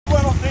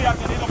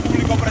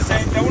público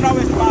presente. Una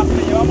vez más,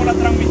 le llevamos la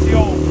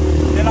transmisión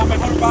de la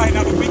mejor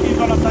página, los $15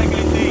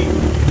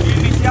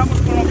 y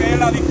iniciamos con lo que es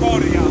la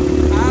discordia.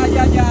 Ay,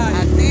 ay, ay.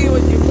 Activo,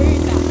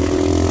 chiquita.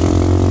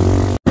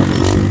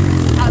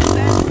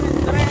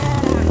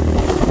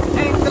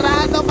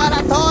 Entrando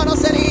para TORO,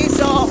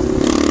 CENIZO.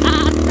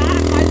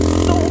 Ataca el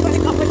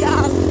super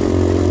Capellan.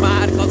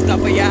 Marcos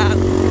Capellan.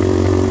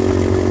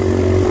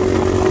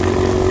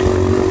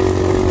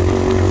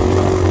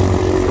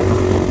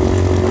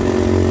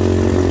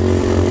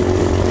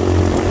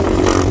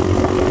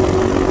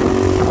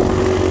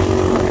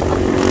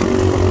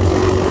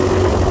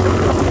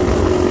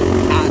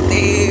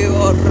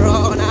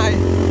 Ronald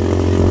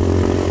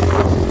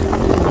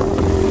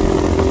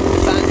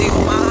Sandy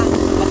Guzmán,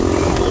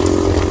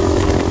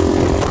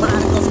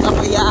 Marcos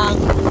Capellan,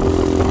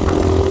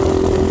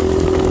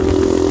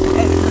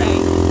 el rey.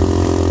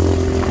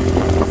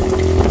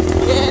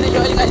 Viene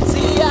Joel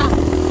Garcia,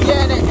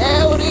 viene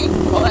Eury,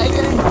 por ahí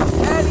viene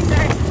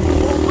Élite,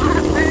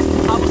 Comparte.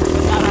 Vamos a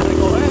empezar a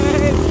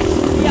recoger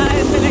y a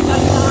ese le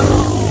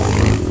cantamos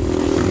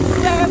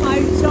se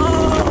marchó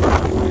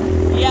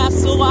y a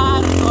su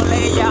barco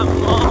le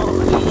llamó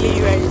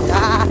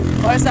libertad.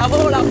 Con esa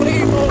bola,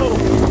 primo,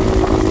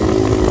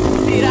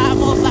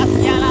 tiramos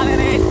hacia la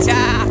derecha,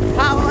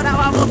 ahora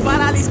vamos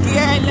para la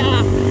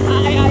izquierda.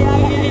 Ay, ay, ay,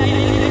 ay, ay, ay,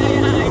 ay,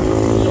 ay, ay.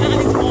 La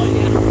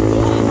discordia,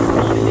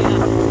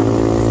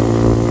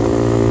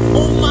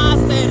 un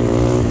máster,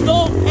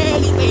 dos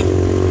élite.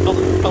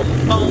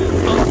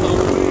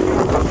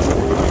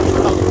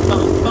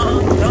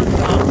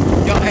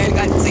 Joel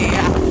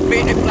Garcia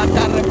vino a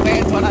implantar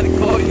respeto a la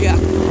discordia.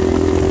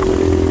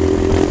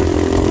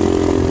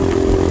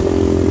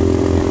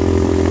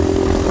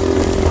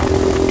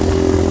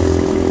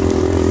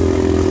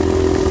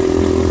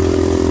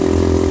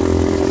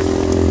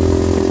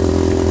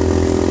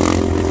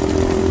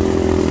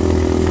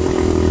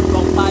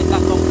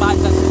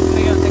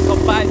 Suscríbete,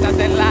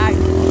 compártate el like,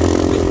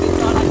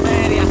 inscrito a las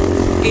medias,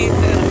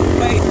 Instagram,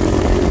 Facebook,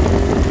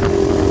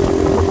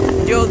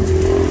 YouTube.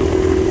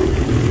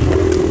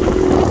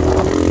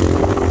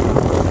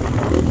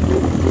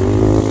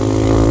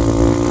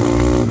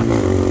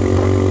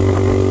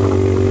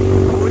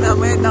 Una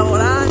meta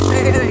volante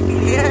de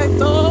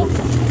 500.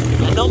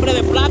 El nombre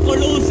de Flaco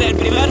luce, el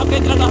primero que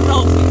entra en los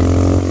roses.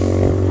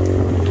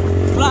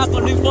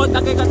 Flaco, no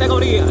importa qué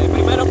categoría, el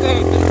primero que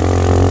entra.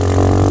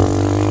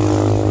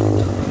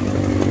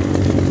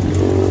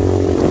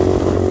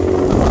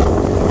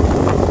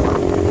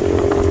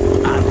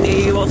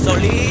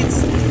 Solís.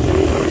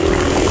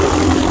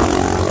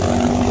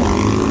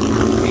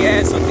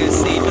 Pienso que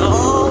si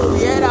no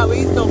hubiera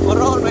visto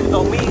crono el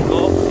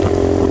domingo,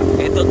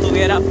 esto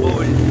estuviera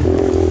full.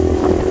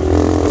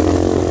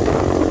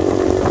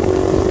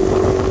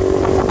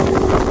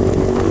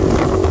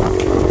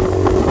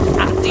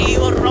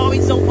 Activo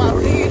Robinson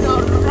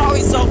Paulino,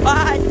 Robinson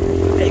Bay,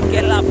 el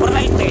que la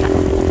prende.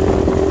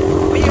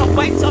 Mío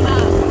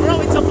personal,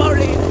 Robinson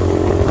Paulino.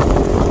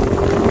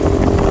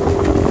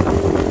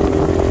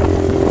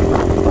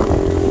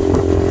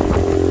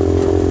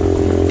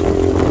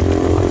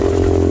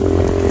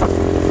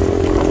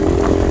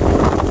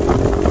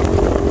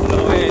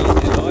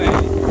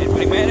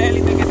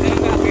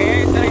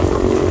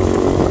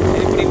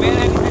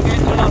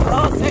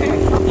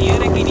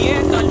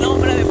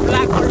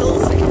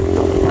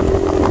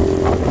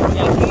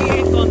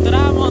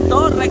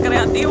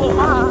 Recreativo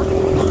más.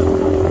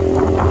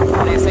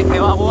 Parece que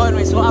va bueno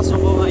y suazo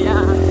por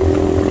allá.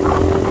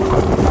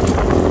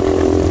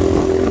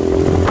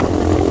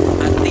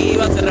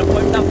 Activa, se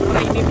reporta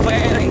Reini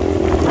Pérez,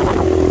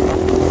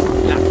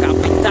 la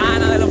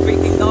capitana de los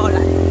 $15.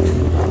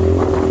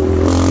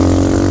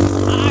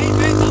 ¡Ay,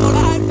 meta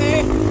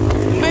volante!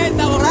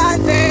 ¡Meta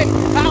volante!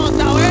 ¡Vamos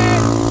a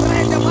ver!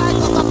 ¡Frente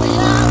Marcos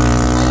Capellan!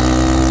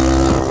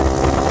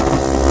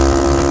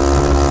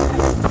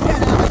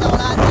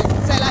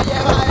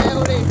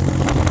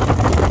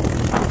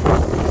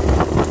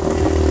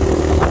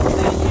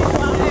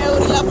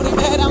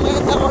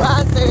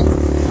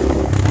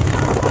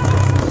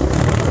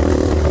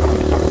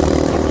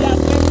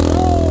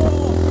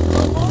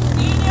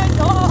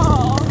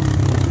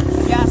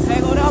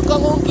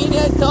 Con un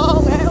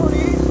 500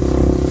 Eury,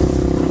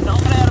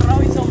 nombre de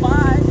Robinson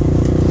Bay,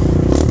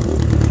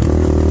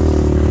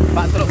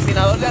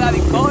 patrocinador de la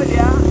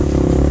discordia.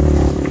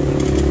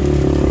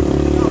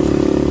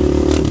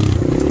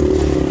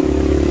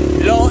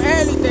 Los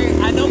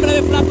élites, a nombre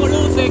de Flaco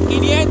Luce,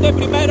 500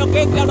 primero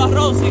que entre a los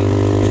roces.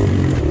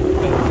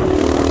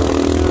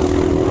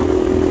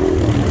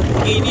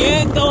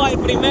 500 al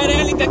primer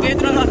élite que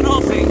entra a los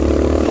roces.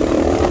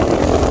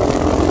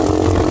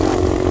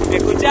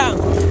 ¿Escuchan?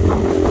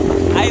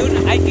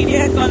 Hay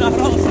 500 en los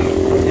roces,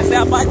 que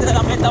sea parte de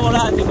la meta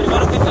volante,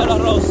 primero que entre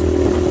los roces.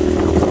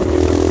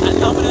 Al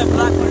nombre de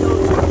Flaco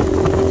Luce.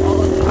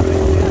 Otro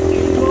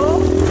recreativo.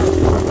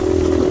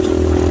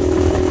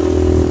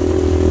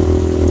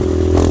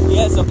 Y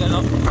eso que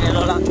lo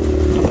salieron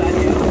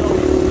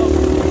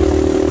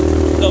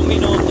 2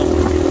 minutos.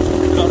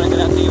 Los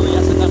recreativos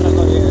ya se están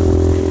recogiendo.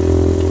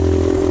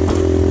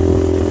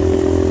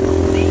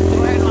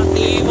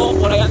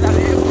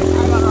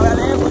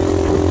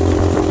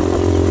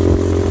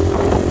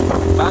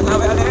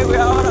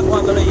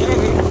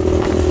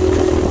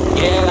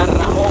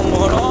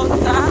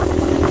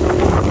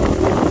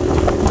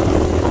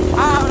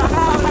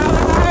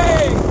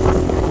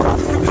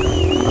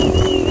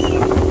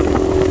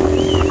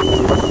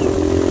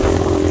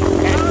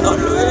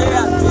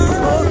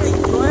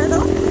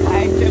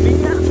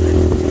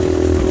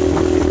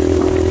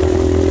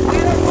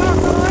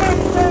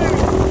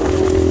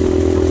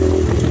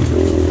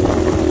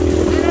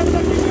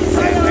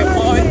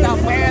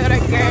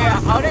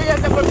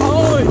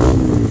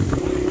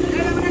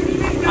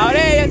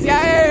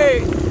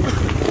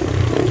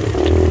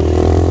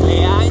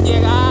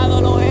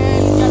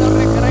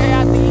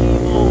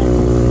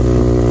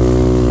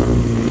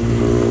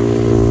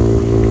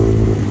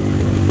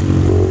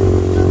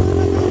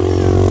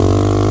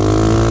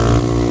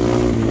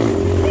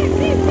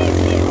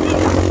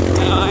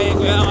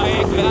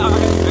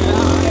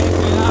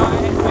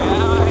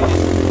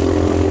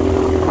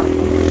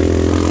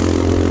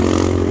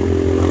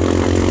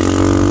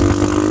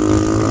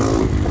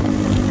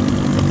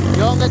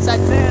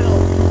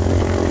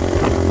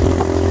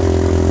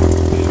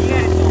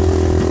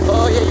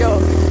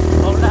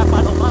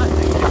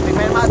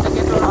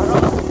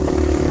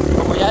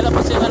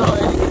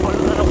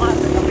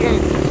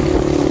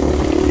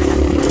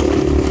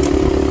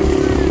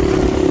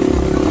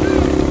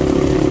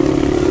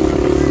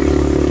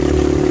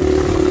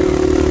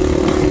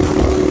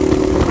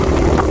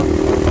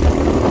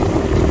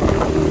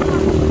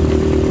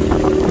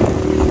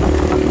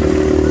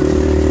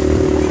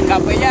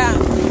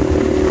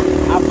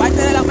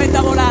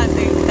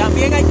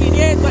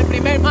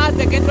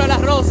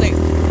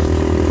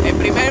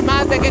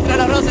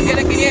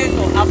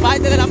 la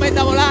gente de la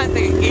meta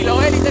volante y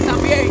los élites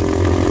también.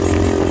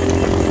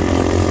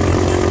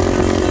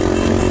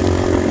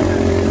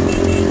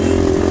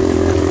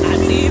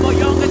 Activo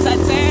John el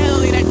Salcedo,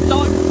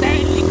 director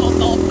técnico,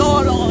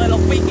 todólogo de los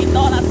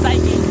piquitolas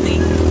Saiyinti.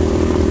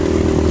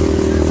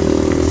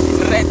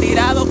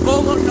 Retirado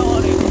con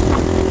honores.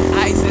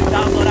 Ahí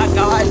sentado por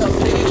acabar los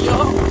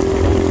brillos.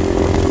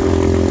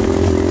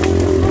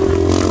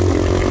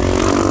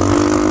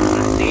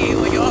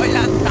 Activo yo el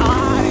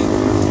Antares,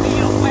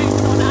 mío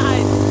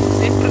personal,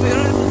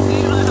 distribuidor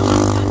exclusivo de la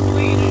marca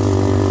Twitter.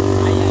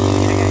 Ay, ay,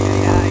 ay, ay,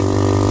 ay, ay.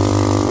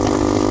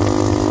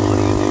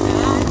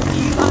 Original y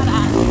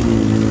barato.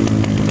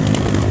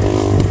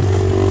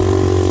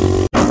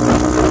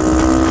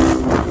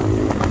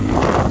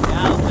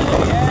 Ya ustedes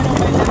vieron,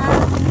 ¿verdad?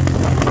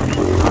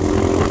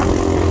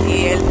 Y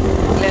el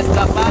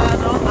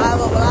escapado ha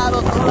doblado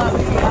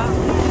todavía.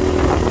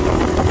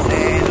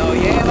 Se lo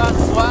llevan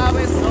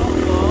suave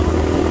soco.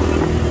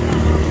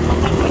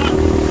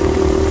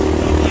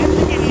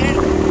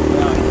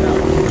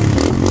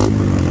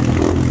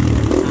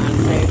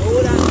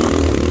 Asegura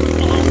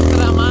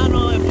otra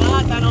mano de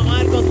plátano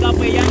Marcos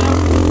Capellan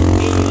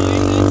y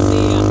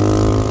Garcia.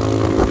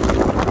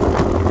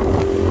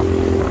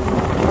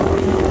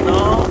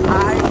 No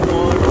hay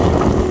pollo.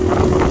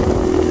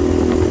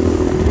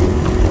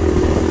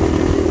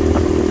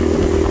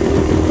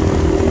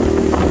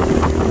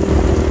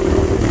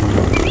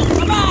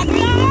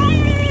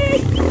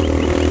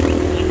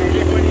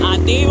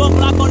 Activo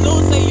Flaco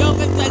Luce y yo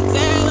que el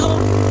Salcedo.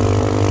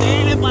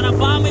 Tiene para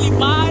Family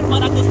Bar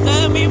para que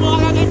ustedes mismos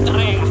hagan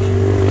entrega.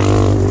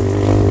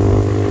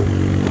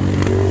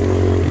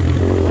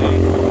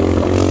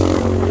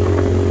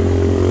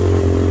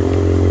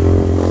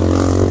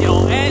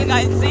 Joel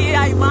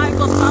Garcia y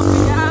Marcos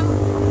Capellan.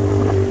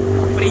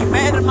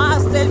 Primer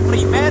máster,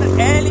 primer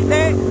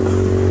élite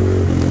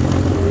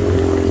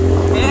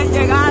en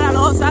llegar a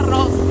los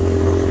arroz.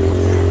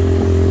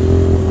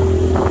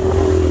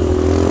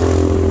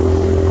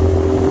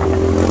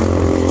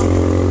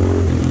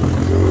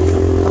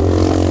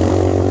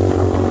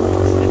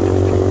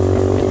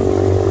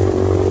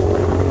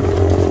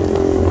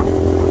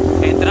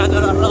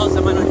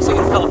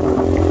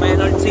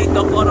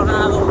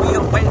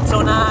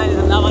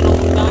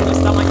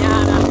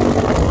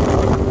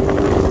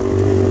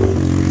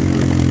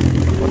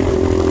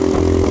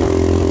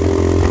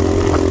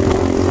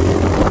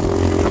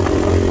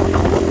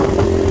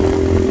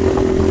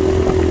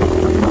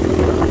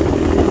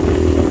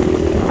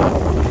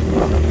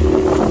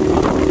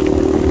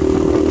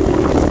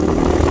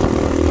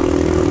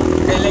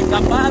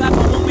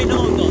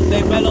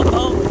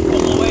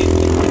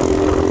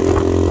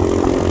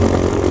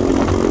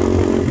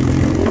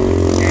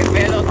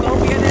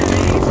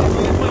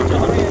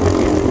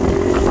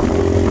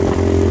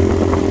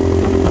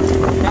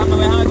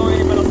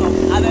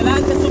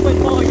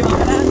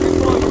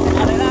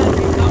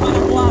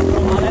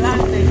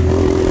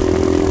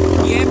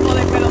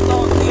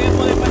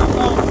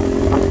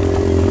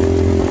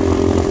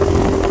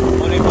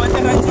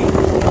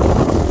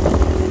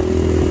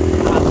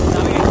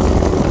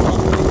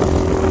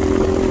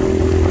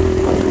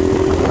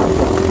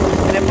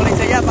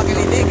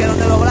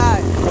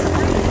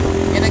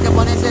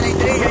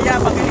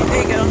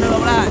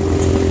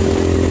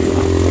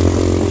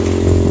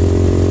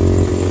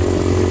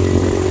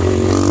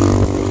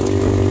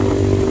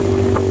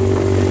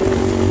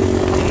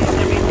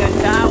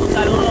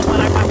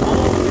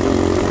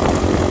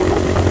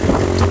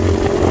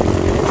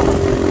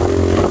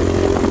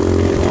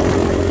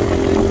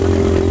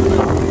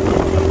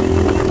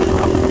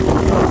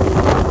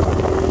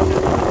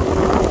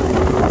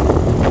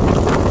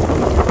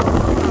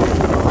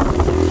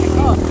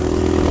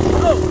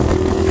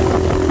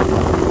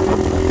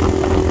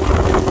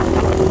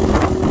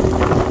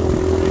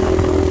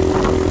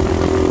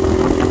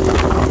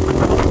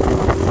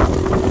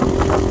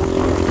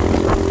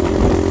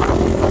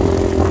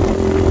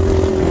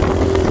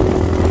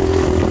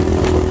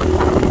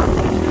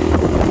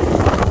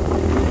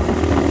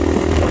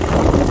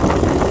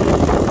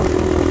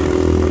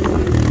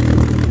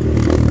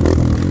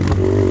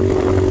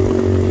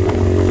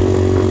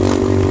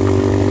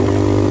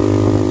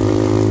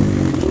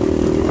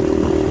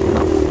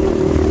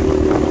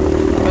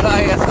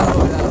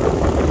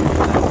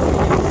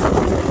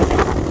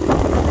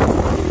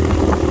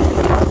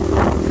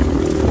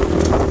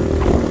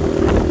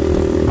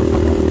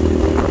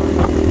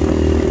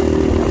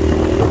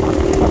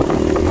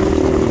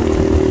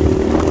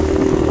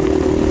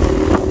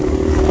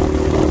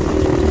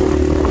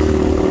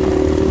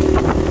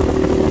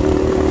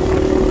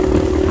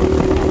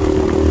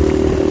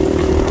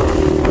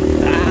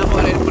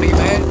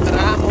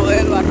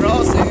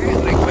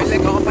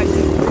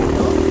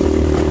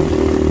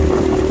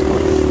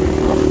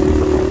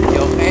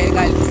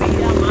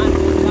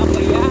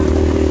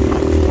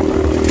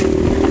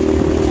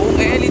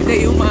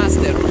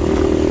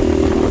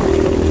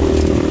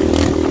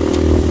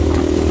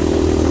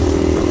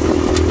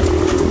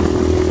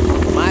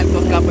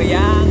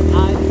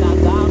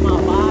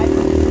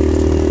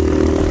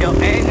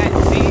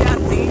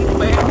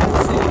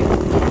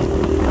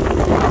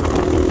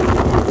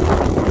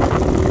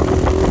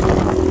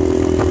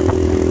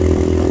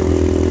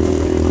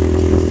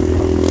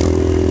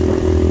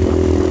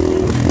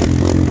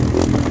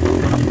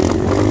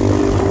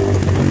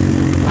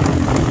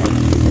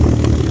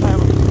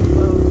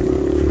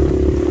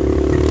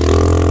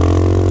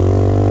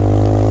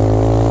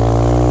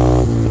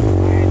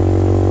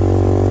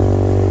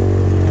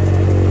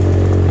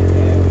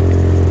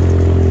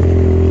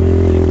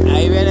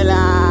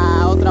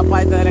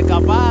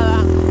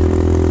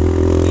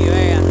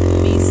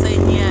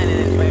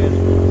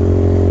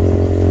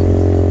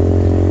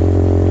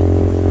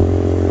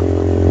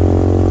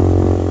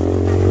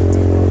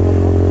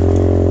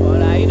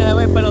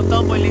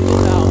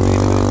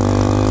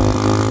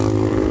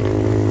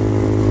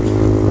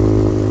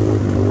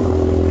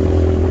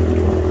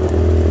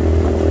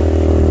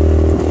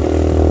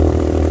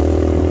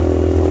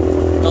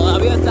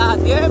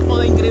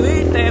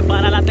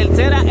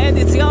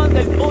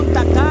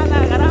 Punta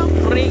Cana Gran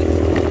Prix.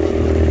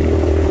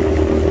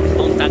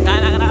 Punta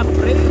Cana Gran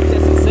Prix,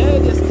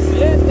 16,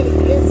 17 y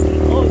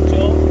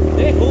 18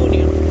 de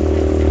junio.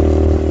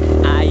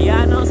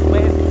 Allá nos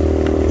vemos.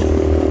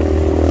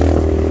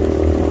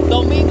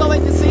 Domingo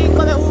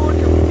 25 de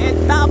junio,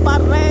 etapa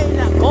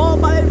reina,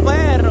 Copa del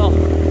Perro.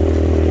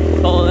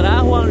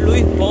 ¿Podrá Juan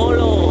Luis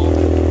Pollo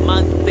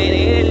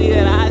mantener el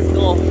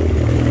liderazgo?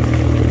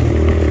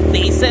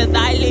 Dice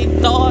Daily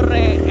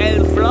Torres,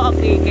 el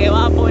floqui que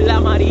va por la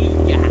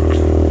amarilla.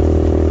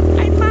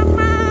 ¡Ay,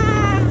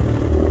 mamá!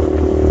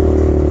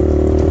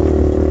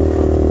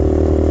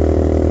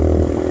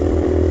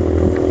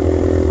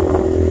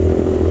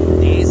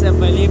 Dice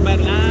Felipe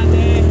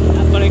Hernández,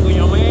 por el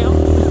cuño mío,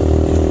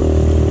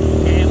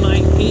 que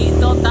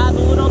Maikito está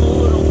duro,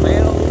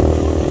 pero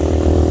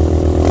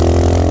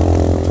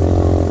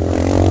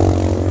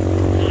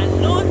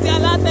anuncia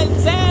la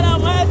tercera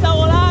meta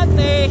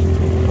volante.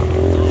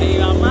 Ahí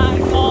va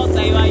Marcos,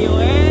 ahí va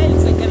Joel,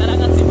 se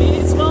quedarán a sí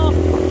mismo.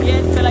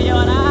 ¿Quién se la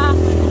llevará?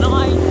 No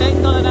hay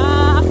intento de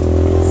nada.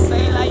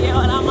 Se la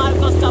llevará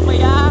Marcos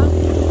Capellan.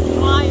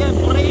 No hay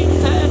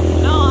sprinter,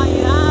 no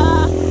hay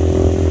nada.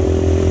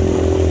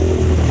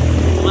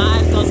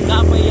 Marcos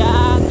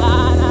Capellan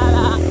gana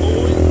la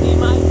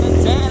última y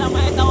tercera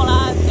meta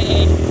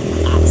volante,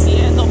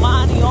 haciendo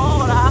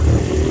maniobra.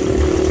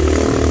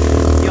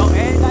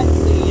 Joel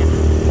Garcia.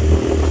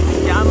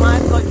 Ya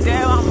Marcos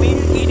lleva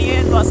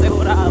 1500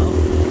 asegurados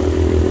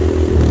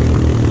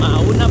a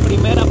una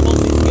primera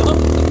posición.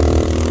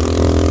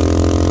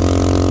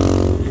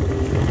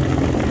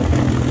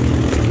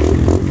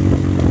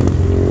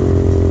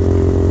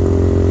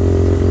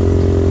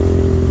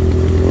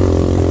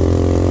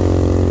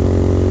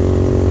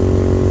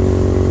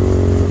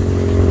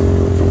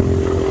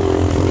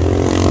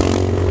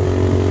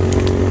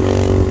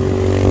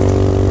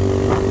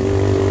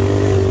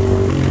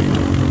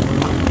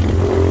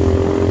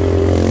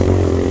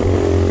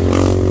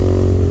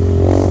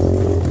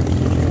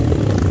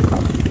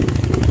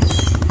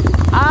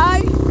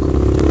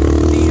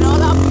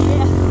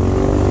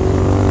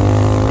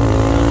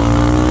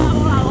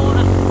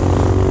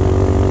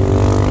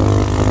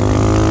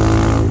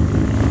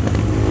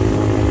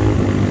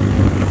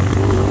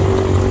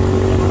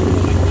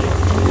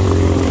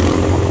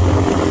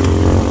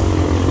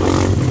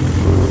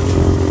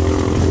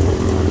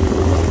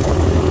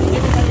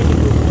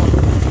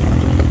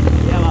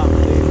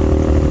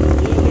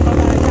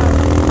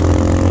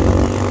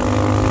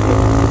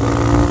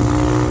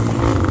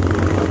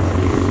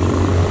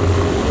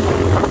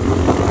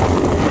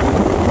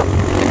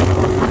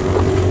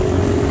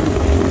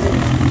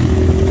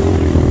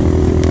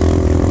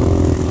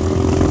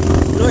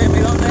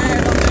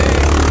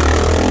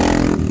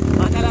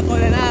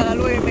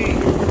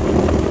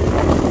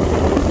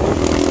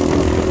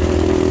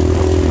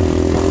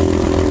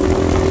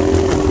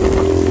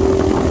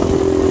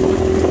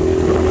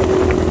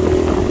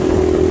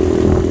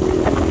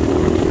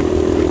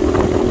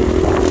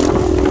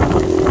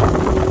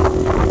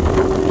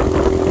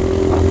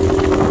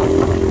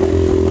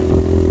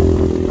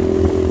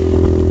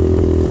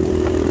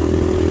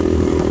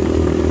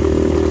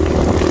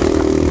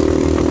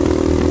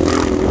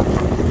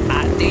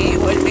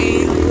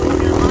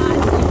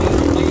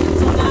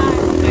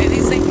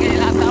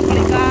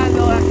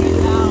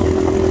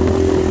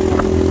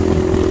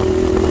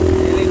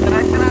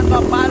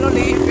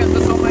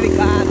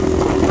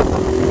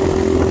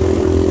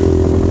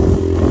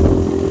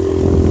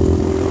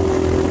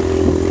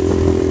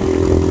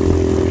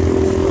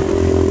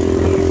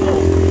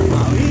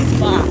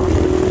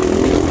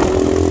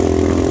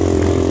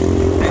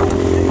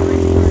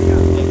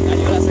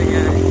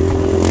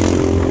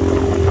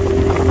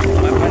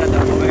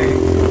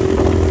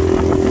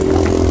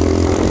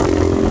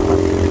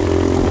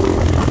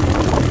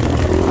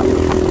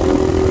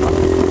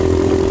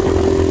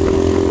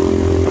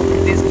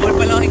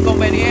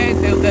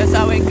 Ustedes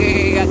saben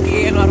que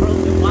aquí en los arroz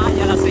se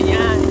falla la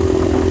señal.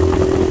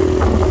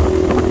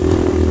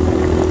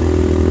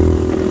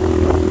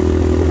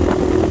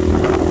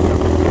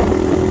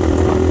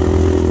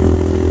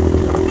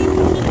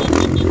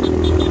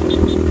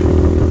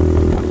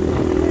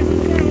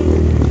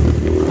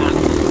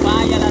 Aquí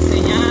falla la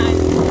señal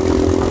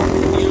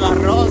y los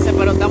arroces,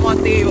 pero estamos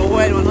activos.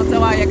 Bueno, no se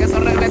vaya, que eso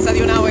regresa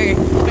de una vez.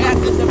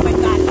 Vean que este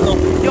espectáculo.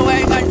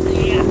 Joel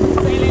Garcia,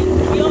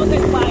 selección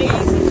del país,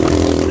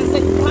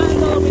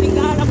 representando a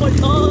Dominicana por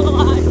todo lo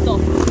alto.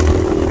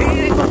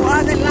 Miren cómo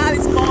hacen la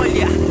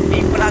discordia,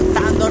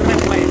 implantando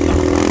respeto.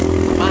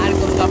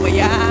 Marcos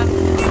Capellan,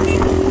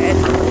 el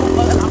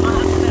grupo de la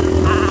Master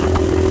A,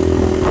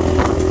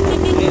 el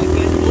que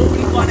el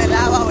público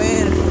anhelaba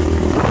ver,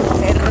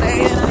 el rey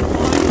de la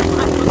discordia,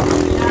 Marcos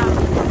Capellan.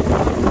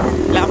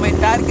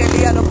 Lamentar que el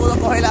día no pudo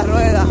coger la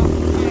rueda.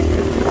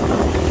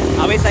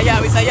 Avisa ya,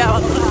 va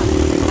a tocar.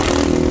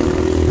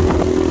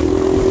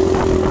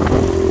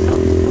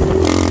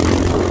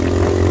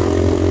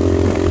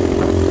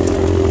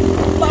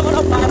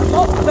 Vámonos para el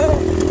monte.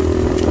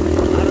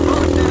 Al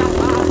monte de la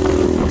paz.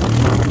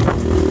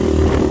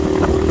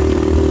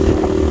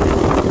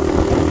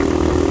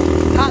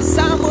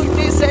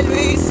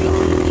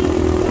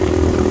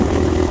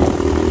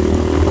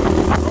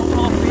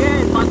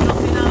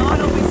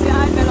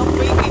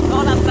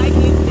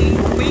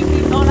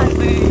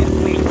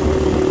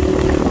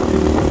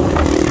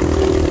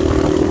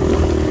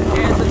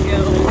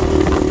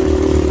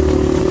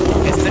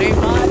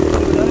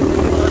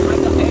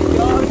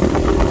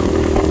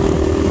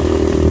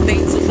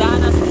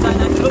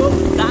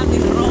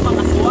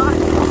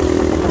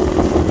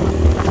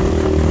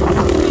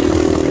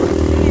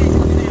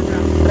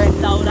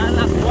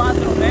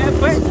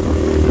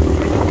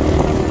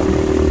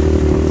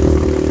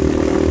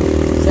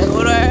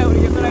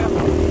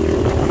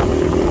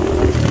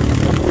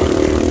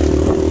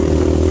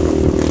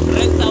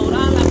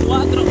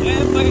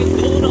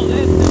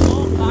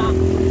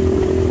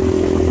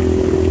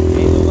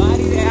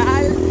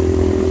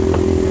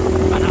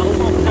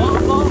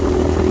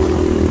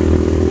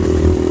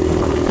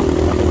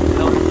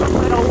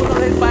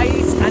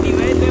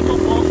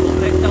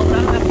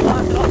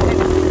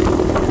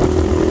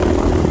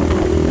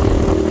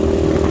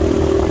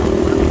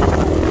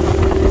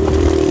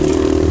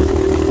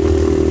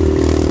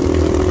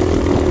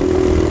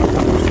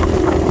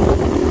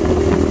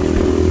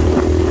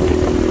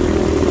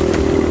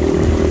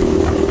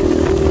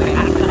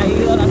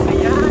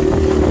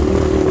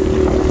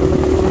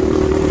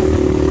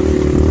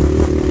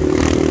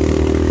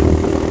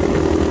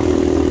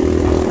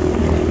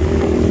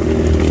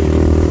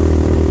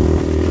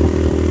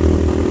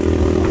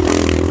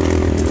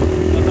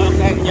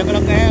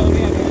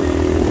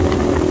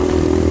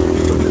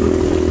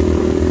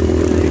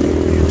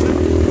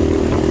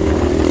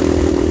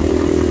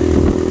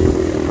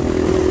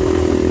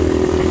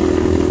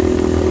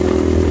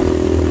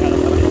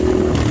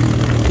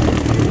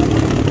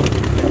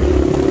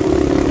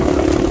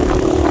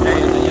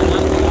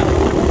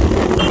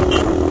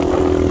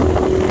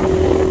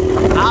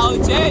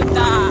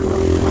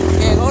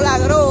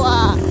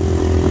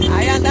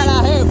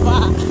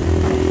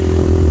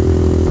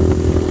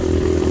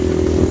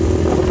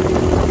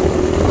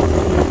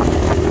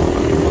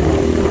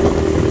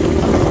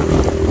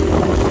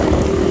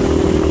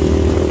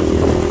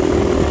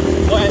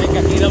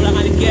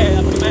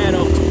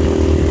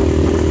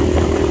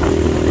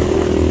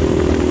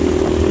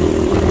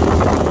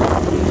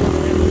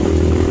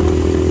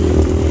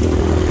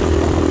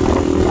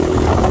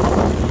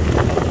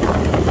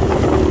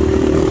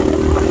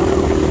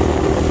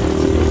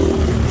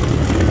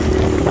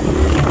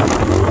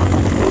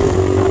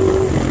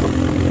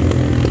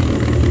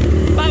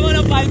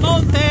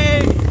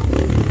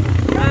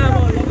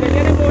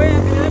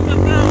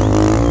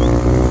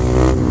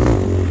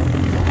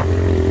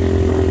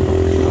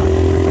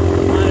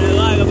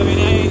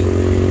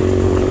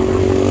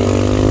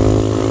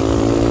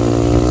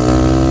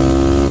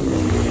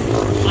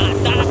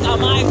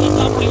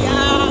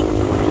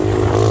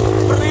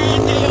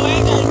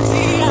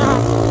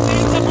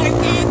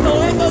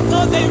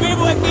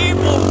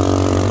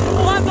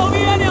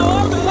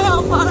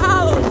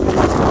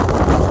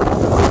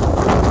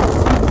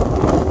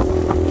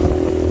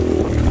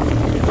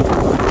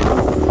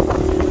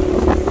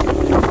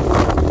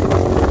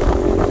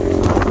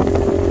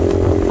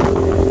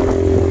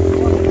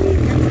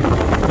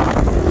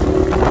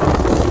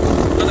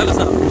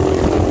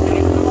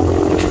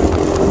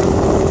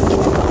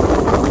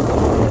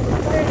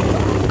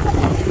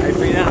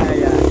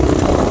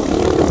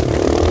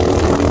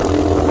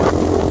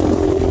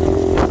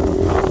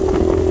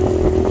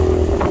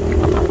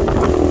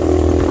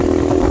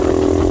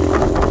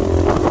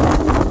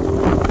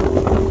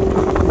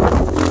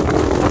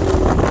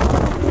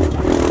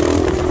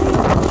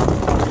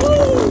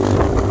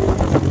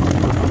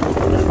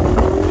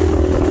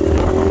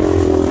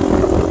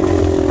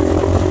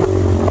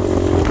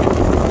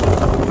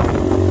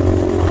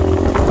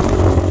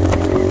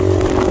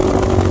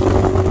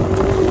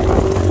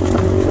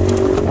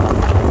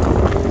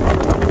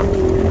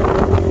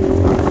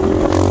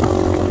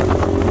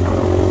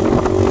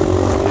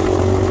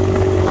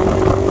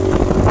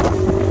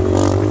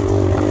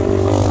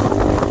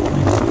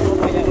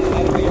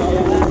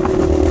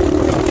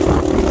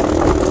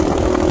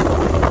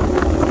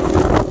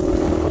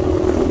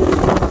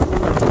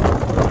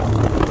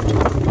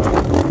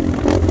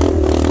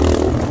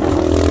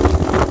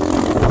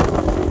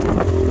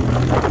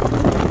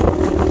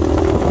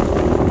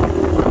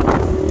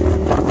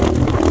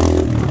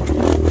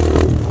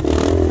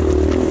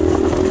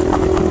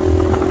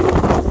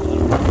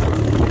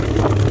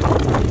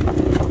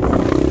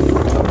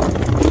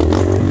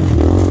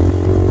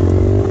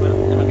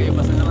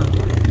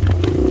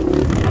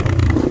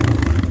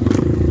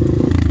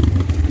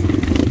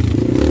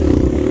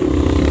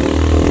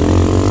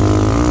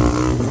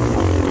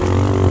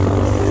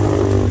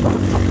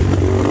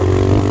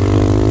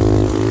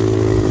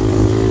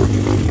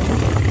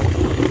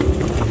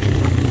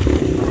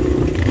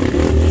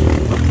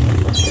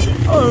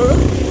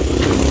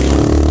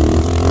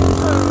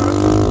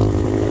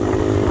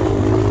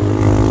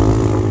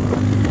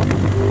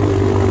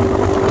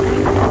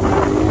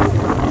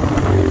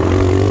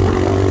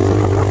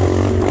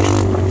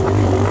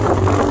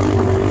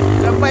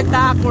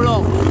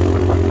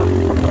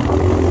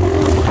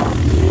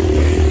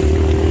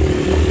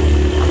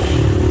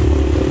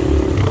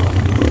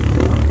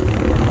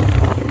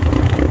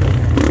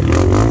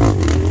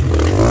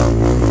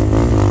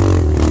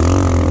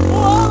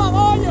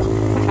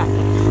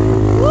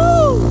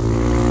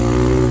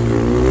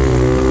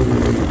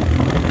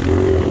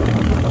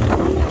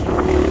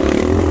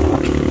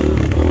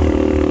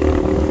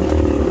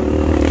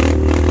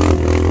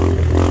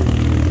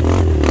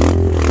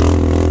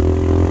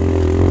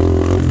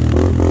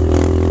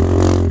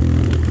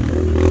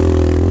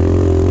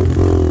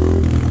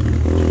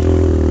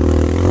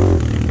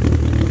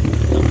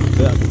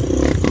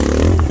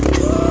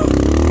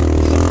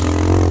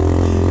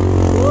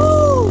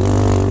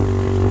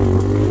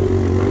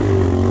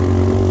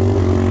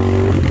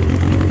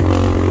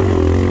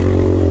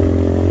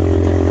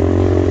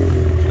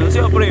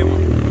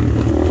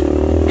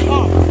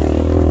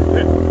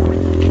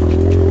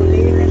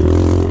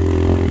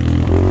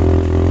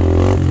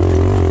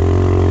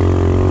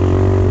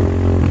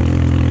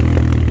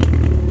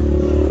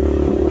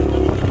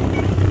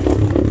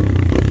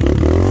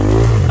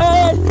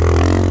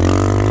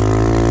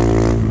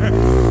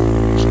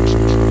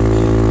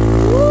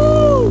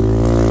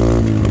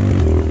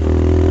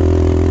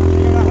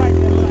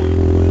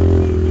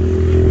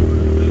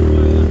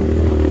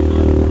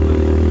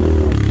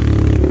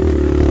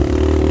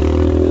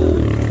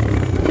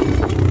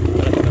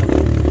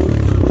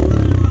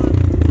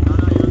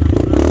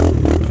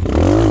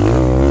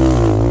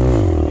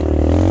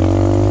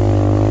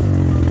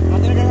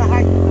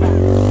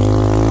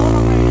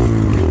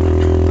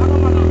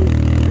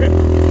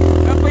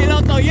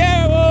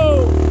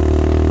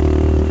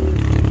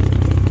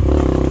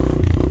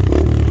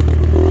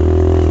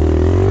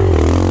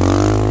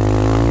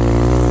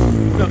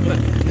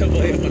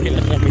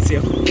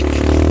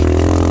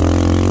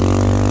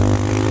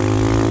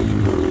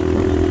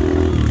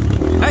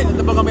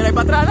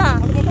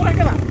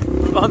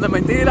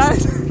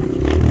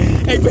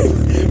 Ey,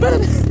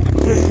 espérate.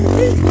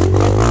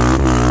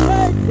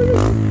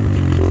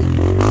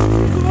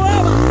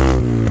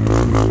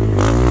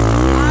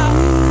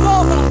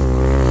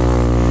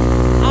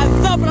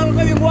 Sopla lo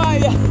que bien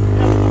guaya.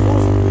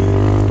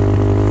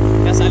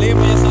 Ya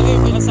salimos.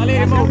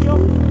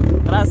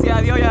 Gracias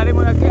a Dios, ya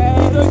salimos de aquí.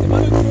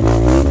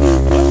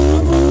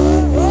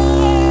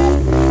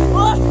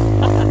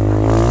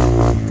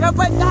 ¡Qué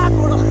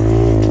espectáculo!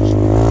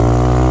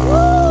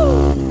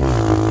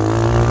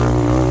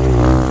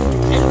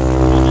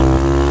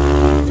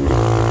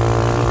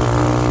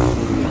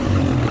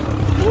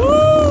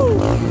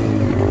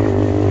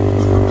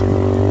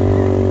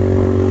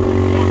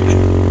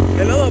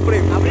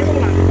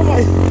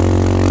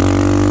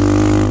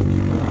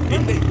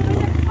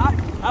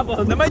 Pues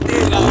 ¿dónde me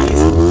tiras?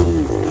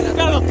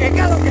 ¿Qué?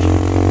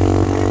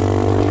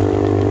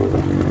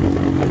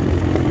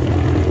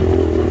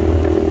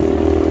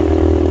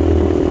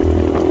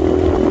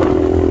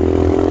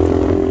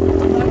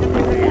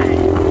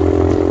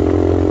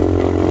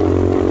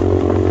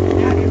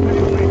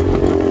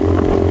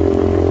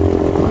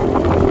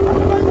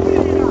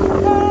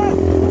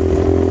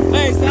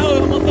 Ey, Saúl,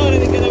 esos motores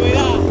de que de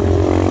verdad.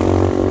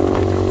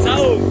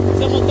 Saúl,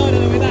 esos motores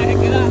de verdad, es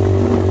que da.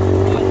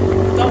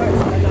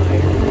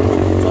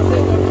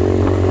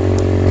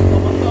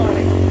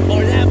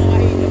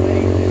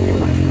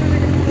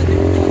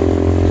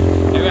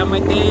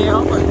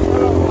 Metido, pues.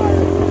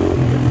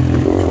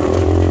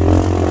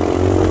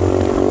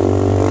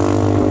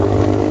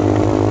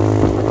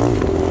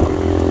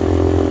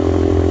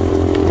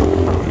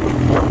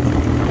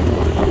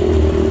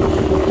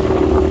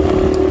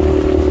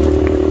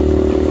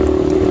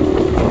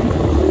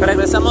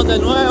 Regresamos de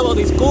nuevo,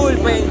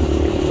 disculpen.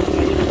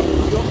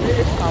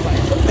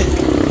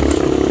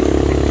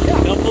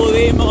 No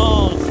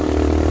pudimos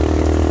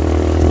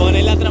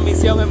poner la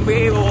transmisión en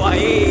vivo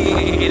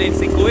ahí en el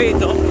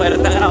circuito, pero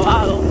está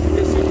grabado.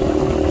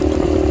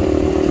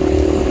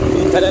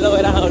 Ustedes lo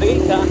verán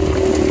ahorita.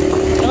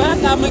 No ven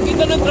acá, me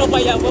quito nuestro para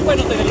allá, pues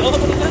no tener loco.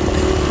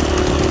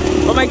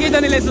 O me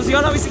quitan y le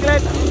ensució la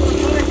bicicleta.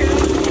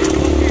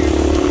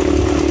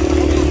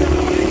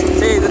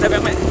 Sí,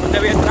 te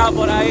había entrado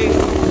por ahí.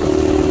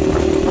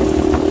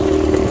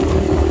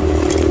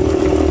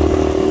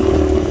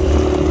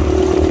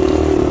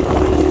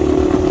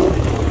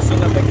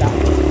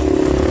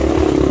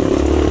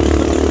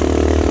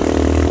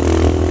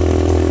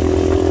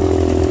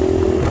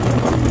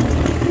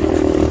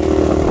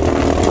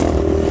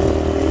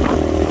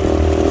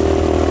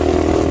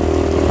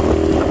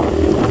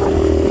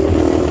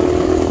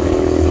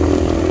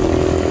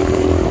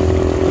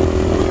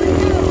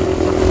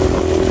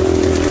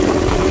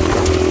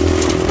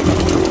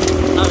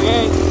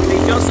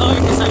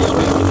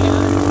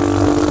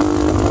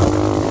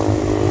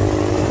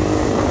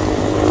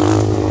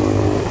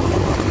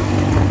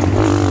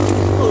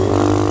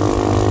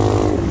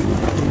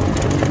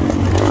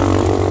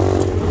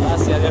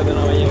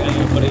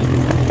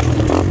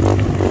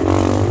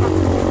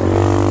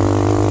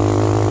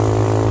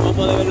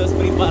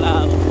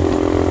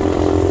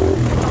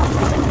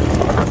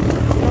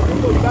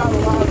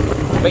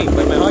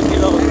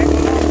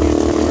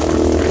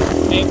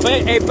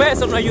 El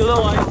peso nos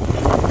ayudó ahí.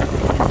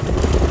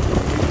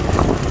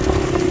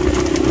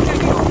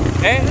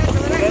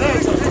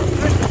 Derecho.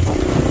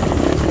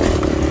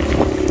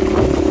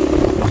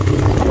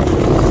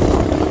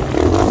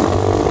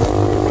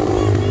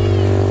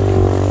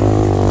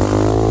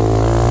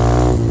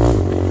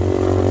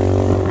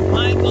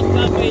 Marcos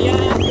Capellan,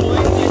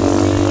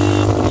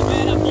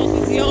 primera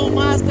posición,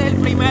 máster,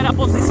 primera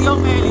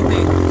posición,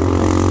 élite.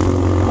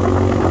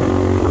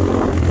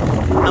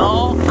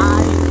 No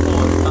hay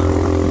forma.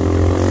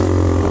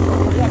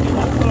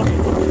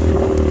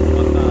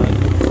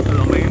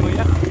 Lo mismo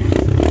ya.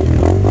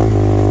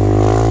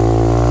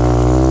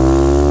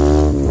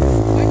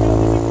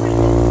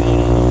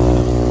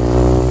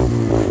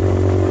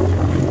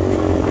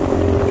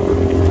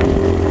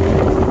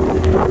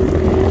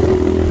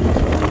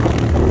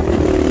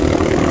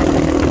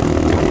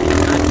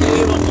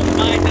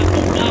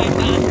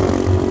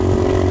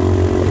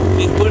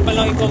 Disculpen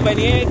los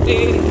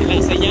inconvenientes,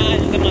 la señal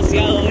es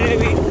demasiado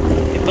débil,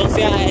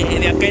 entonces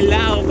de aquel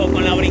lado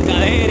con la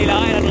brincadera y la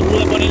vaina no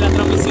pude poner la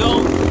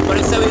transmisión, por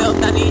ese video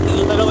tan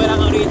nítido, ustedes lo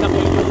verán ahorita,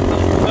 porque es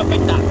un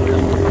espectáculo.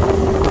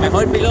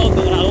 Mejor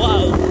piloto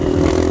graduado,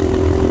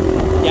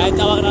 ya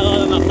estaba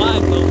graduado en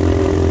asfalto,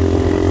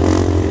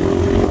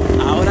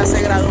 ahora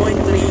se graduó en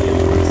trillo,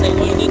 se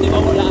y va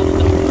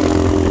volando.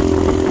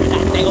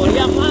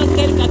 Categoría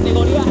máster,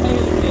 categoría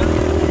élite.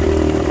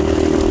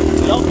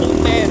 Los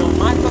punteros,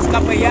 Marcos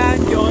Capellan,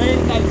 Joel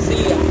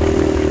Garcia.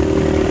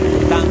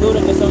 Tan duro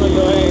que son los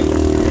Joel.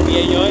 Y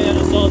el Joel de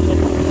nosotros.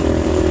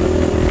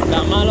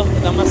 Tan malo,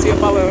 tan vacío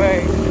para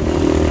beber.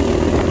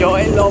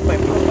 Joel López,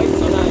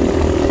 personal.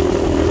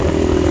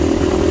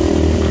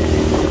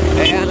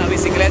 Dejan la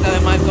bicicleta de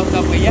Marcos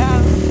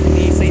Capellan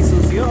y se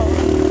ensució.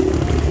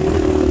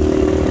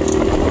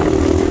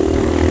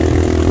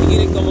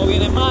 Miren cómo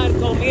viene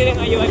Marcos, miren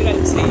a Joel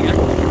Garcia.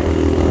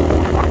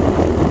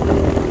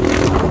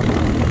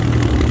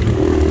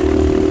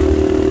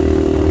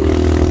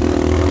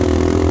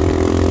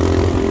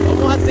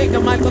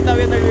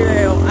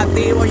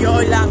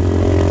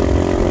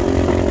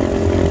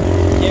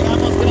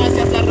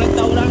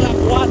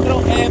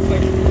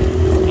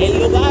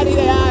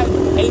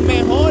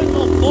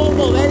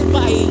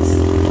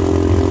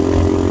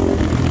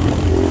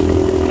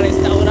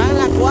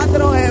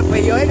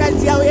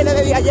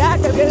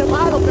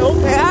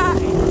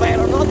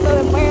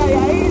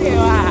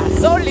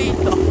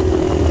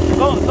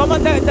 ¿Cómo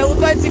te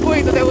gustó el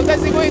circuito? ¿Te gustó el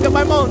circuito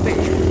para el monte?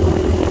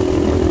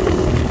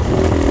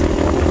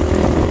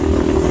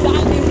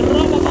 Sandy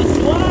ropa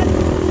casual,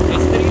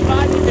 street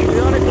bar,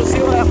 distribuidor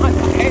exclusivo de la marca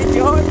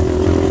Enjoy.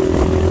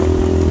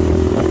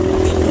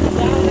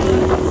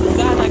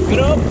 Susana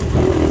Group,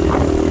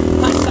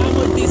 hasta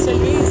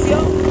multiservicio.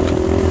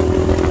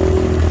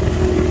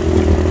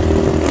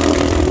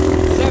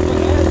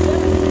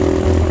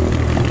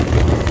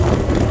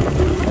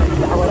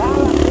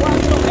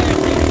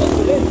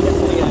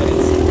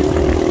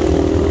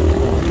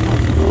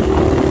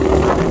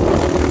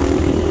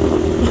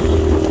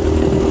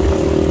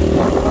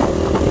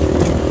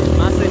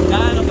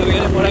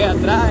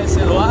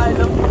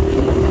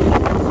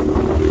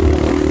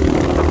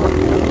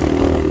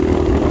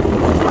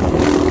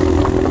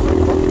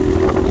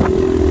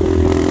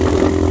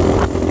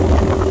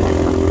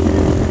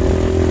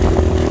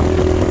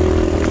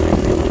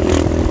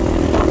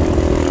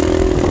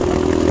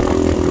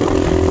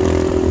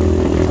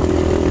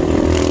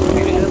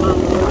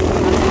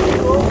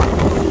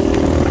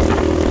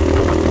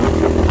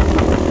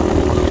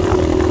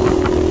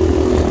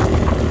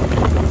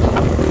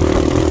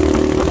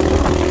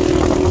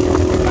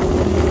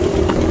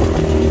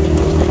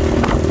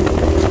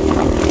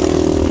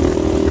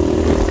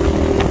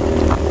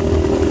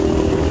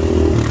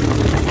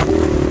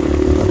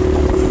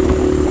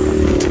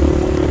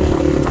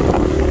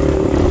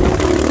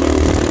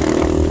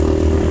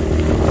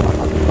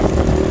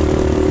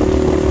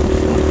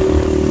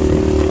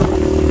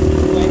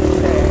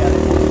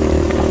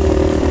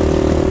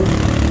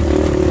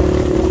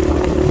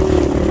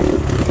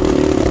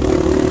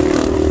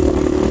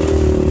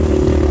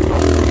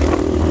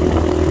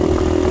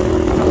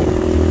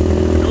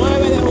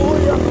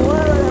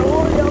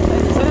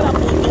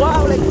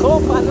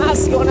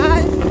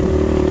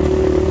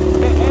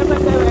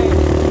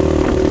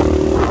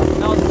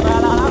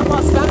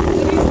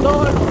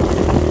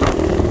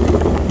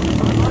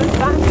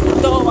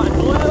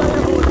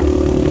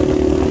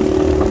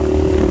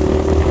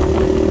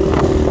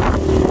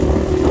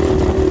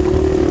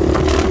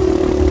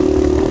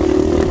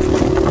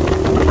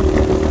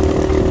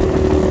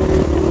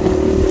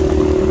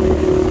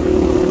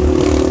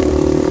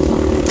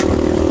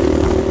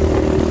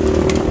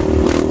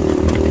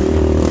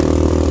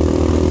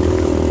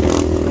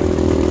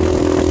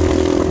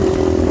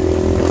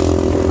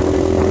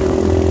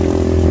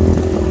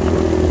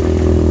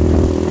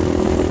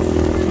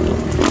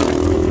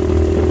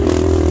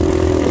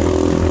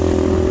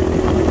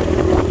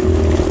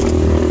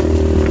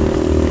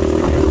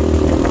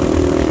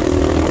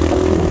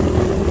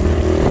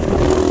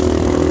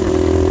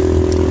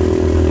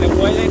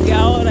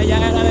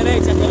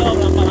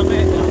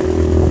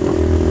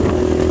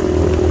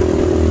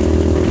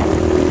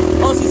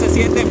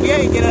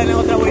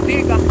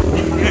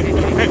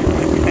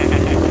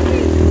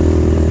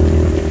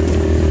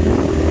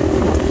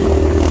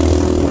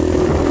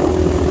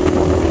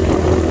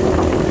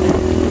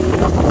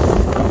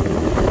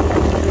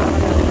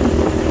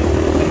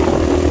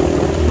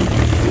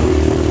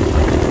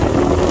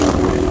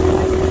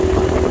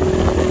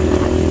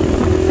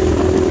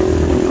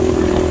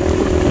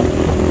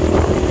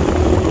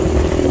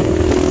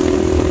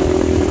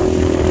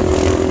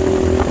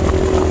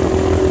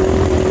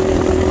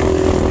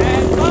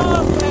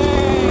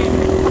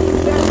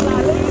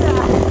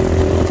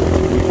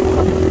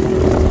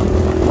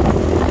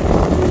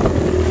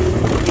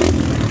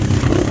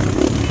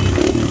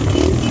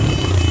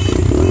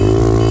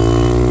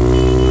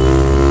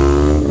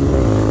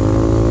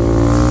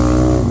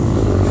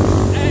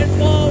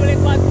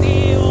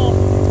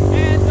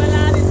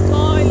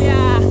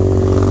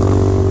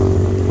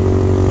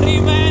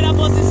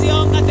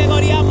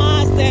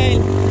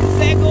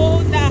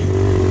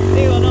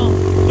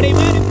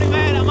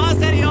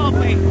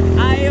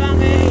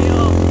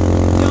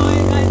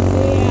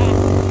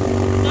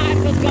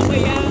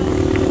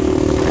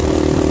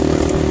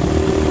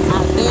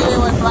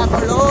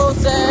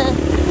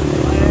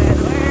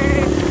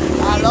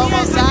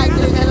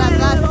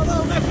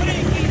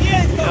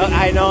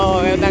 Ay,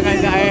 no, es una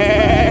cancha.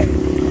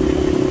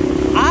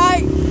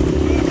 Ay,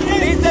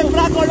 dice el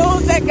flaco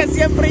Luce que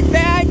siempre te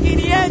hay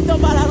 500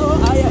 para dos.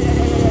 Ay, ay,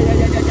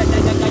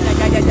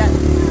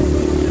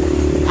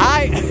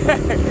 ay, ay,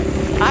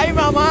 ay,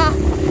 mamá.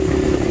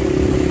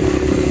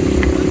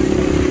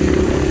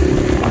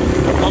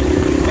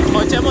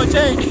 Moche,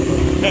 moche.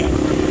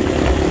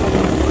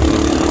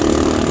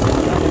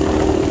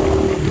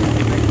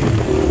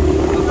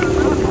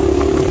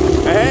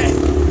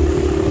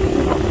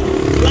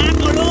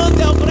 Flaco Luz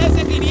te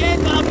ofrece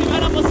 500 a la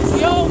primera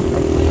posición.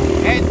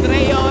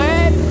 Entre ellos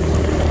él.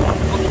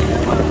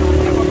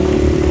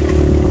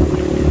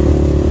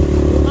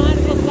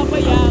 Marcos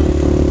Capellan.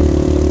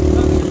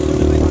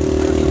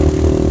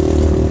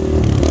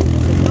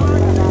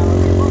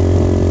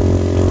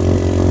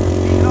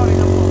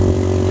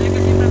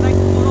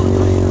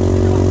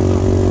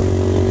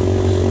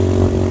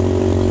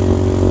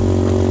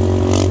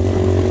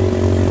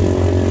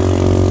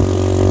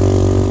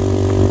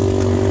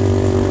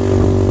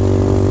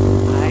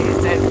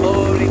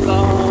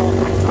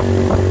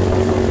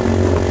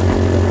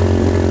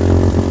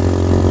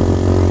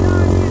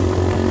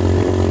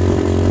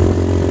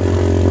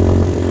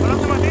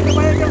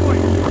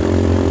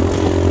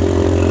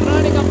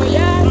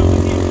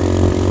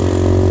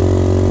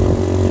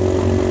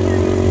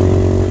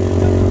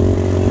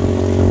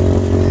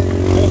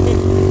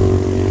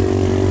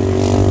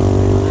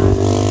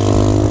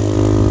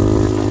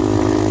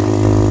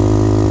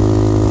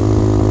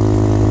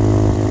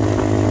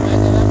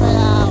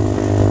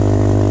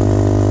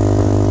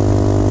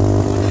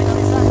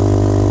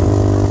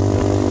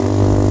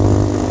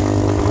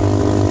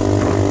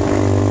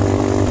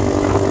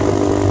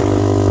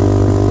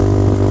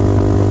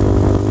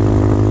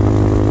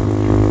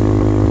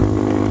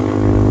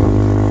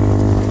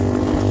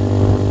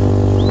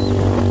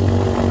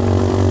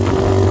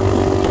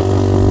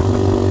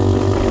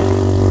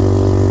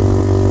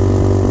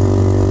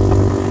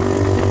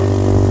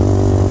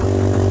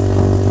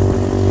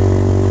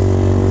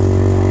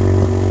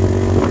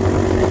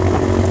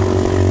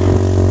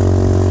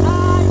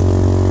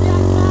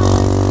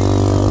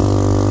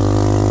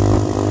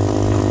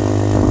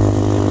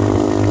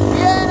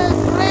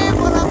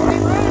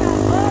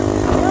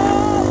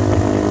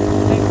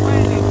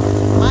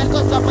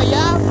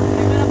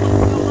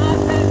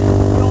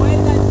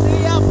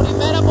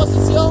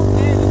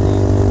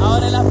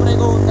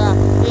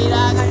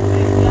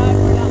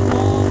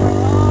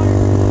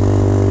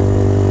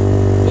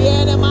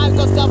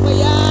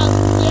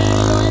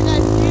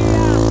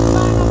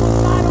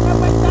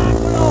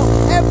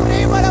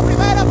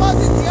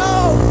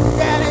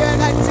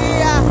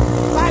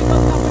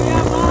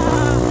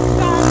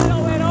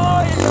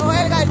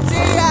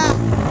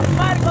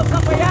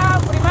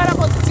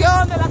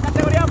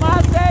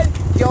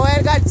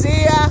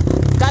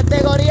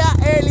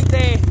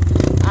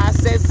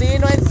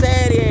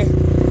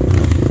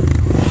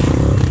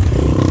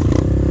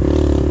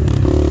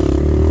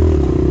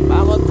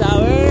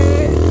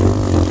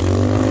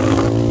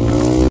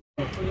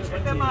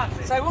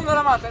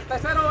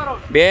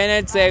 Viene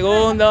el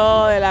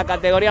segundo de la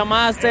categoría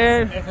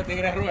Master. Ese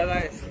tigre rueda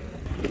es.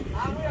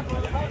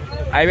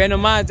 Ahí viene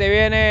un Master,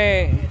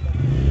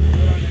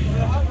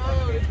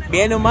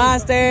 viene un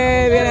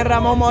Master, viene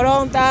Ramón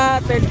Moronta,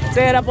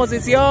 tercera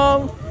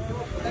posición.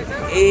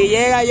 Y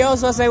llega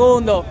Joshua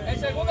segundo. El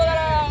segundo de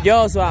la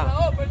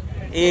Joshua.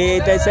 Y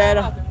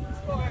tercero.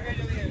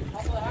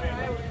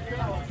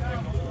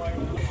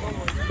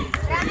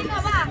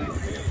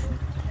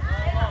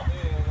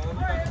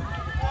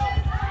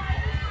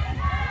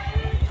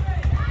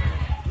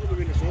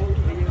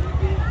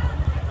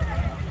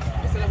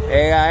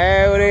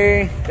 Llega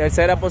Eury,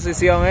 tercera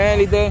posición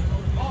élite.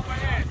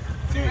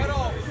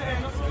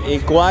 Y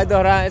cuarto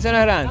GRAN. ¿Ese no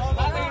es GRAN?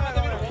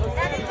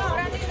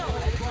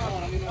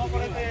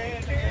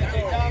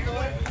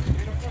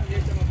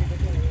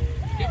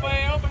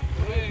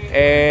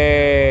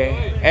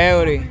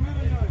 Eury.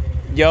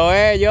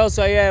 Yo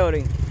soy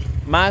Eury.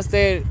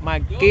 Master,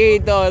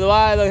 Marquito,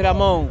 Eduardo y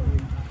Ramón.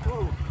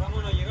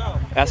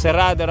 Hace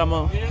rato,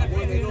 Ramón.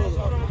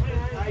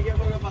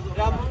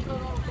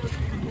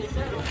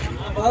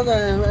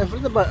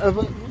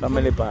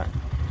 Family Park.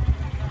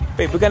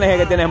 ¿Por qué no es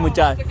que tienes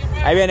muchacho?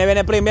 Ahí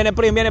viene Prim. Mira,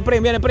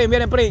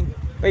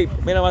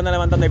 van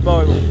levantando el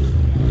polvo.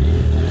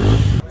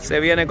 Se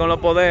viene con los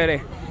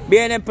poderes.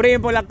 Viene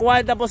Prim por la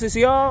cuarta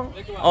posición.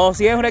 O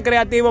si es un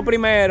recreativo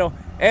primero.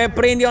 Es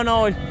Prim de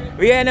honor.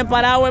 Viene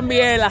parado en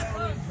biela.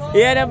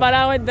 Viene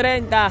parado en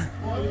 30.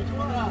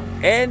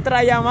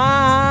 Entra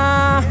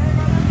Yamaha.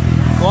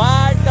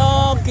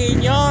 Cuarto,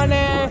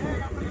 Quiñones.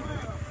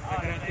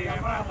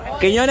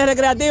 Quiñones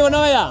recreativo,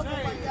 ¿no vea?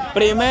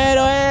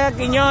 Primero es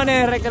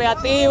Quiñones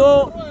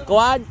recreativo.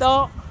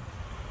 Cuarto,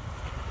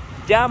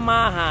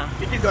 Yamaha.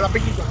 Piquito, la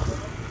piquito.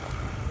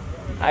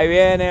 Ahí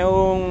viene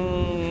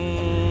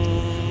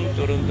un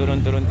turun.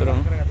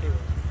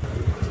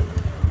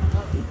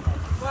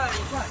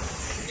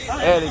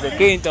 El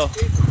quinto.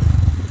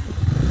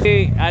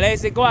 Sí,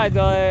 Alexis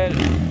cuarto.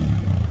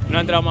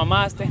 Nuestro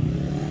mamaste.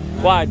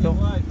 Cuarto.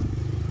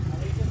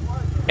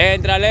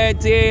 Entra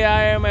Alexis,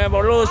 AM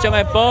Evolution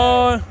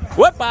Sport.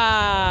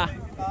 ¡Uepa!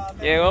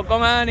 Llegó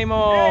con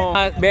ánimo.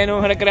 Viene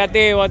un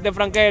recreativo,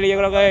 Frankelli, yo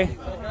creo que es.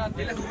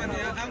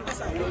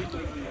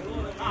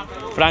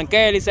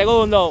 Frankelli,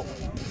 segundo.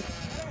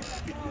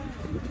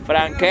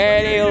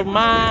 Frankelli,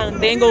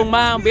 Urman, Dingo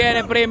Urman,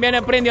 viene Prim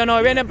de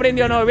honor.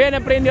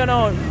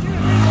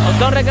 ¿O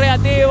son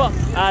recreativos?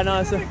 Ah, no,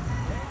 eso.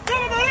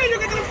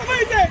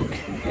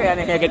 ¿Qué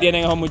energía que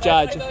tienen esos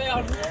muchachos?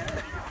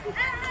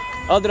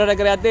 Otro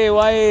recreativo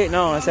ahí.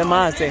 No, ese es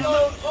más.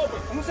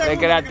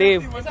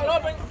 Recreativo.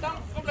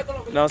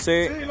 No,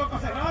 sí. ¿Qué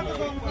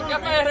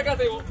fue el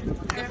recreativo?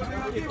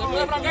 ¿Después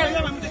de Frankel?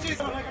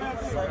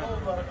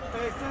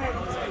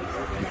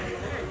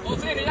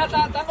 Sí, ya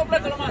está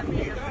completo lo más.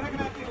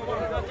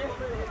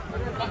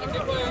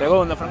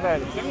 Segundo,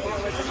 Frankel.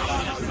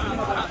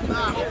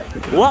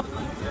 ¡Guap!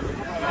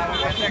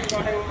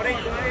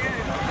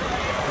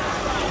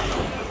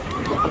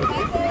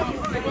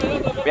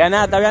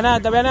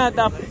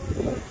 Vianata.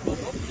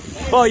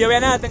 Pollo,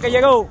 Vianata, que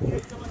llegó.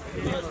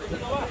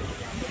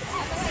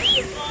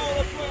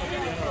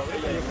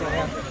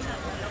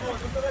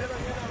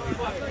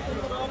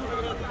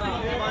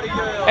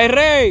 El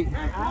rey.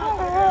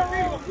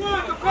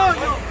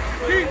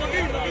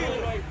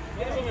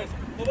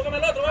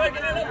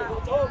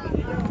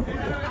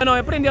 No,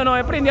 es prendió no.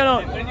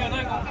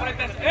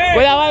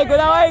 Cuidado ahí.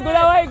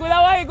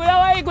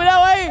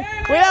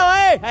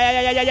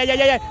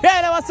 Ay.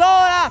 Viene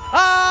basura.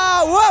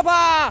 ¡Ah,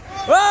 guapa!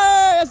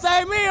 ¡Ey, ese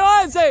es mío,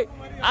 ese!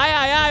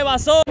 Ay,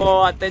 basura.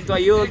 Atento a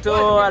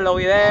YouTube, a los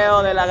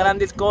videos de la gran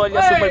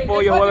discordia, Super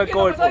Pollo, Jueves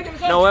Corpo.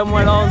 Nos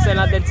vemos el 11 en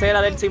la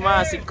tercera del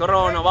Simasi,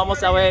 Crono.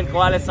 Vamos a ver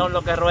cuáles son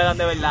los que ruedan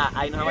de verdad.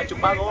 Ahí nos va a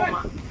chupar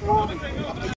goma.